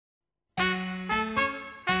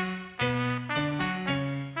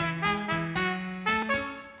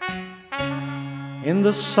in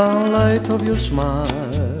the sunlight of your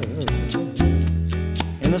smile,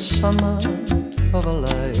 in the summer of a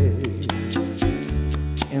life,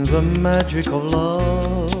 in the magic of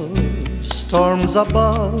love, storms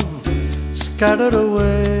above scattered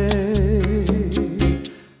away,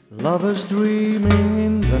 lovers dreaming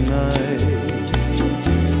in the night,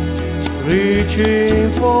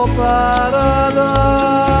 reaching for paradise.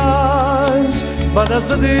 But as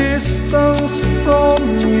the distance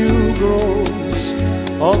from you grows,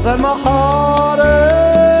 all that my heart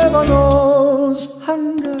ever knows,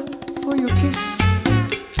 hunger for your kiss,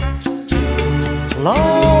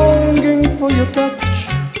 longing for your touch,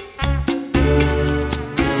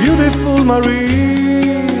 beautiful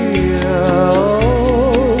Maria,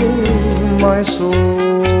 oh, my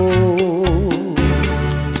soul,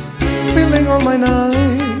 filling all my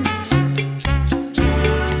nights,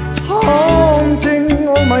 haunting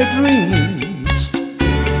all my dreams,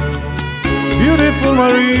 beautiful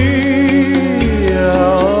Maria,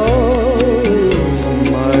 oh,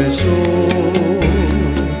 my soul.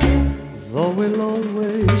 Though we'll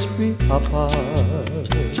always be apart,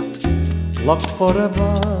 locked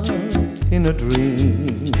forever in a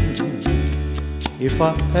dream, if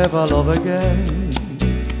I ever love again,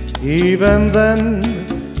 even then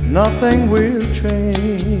nothing will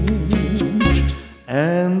change,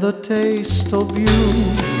 and the taste of you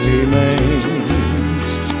remains,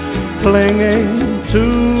 clinging to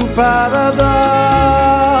paradise.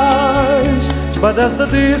 But as the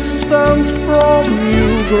distance from you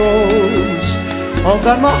grows, all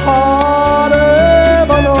that my heart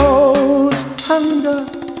ever knows, hunger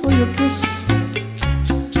for your kiss,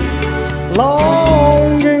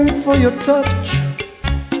 longing for your touch,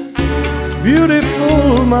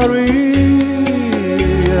 beautiful Maria,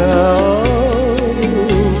 oh,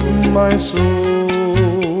 my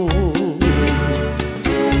soul,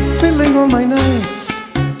 filling all my nights,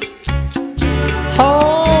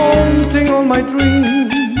 haunting all my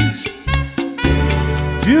dreams,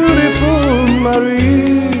 beautiful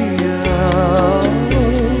Maria,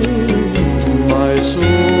 my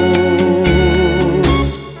soul.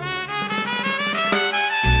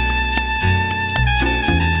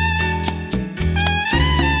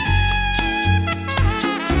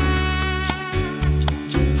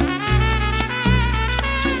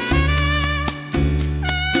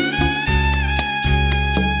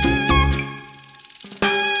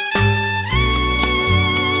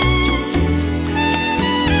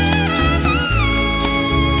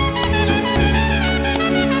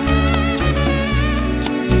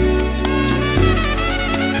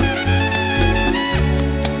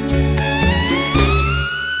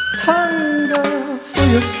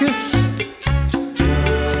 Your kiss,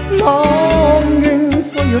 longing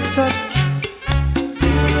for your touch,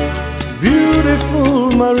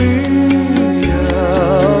 beautiful Maria,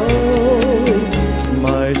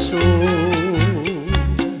 my soul,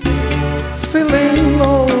 filling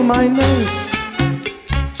all my nights,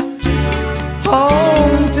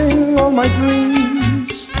 haunting all my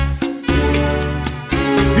dreams,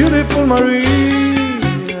 beautiful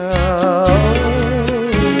Maria,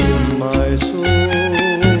 my soul.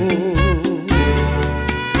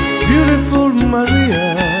 Beautiful Maria,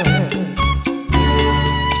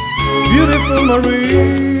 beautiful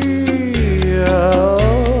Maria.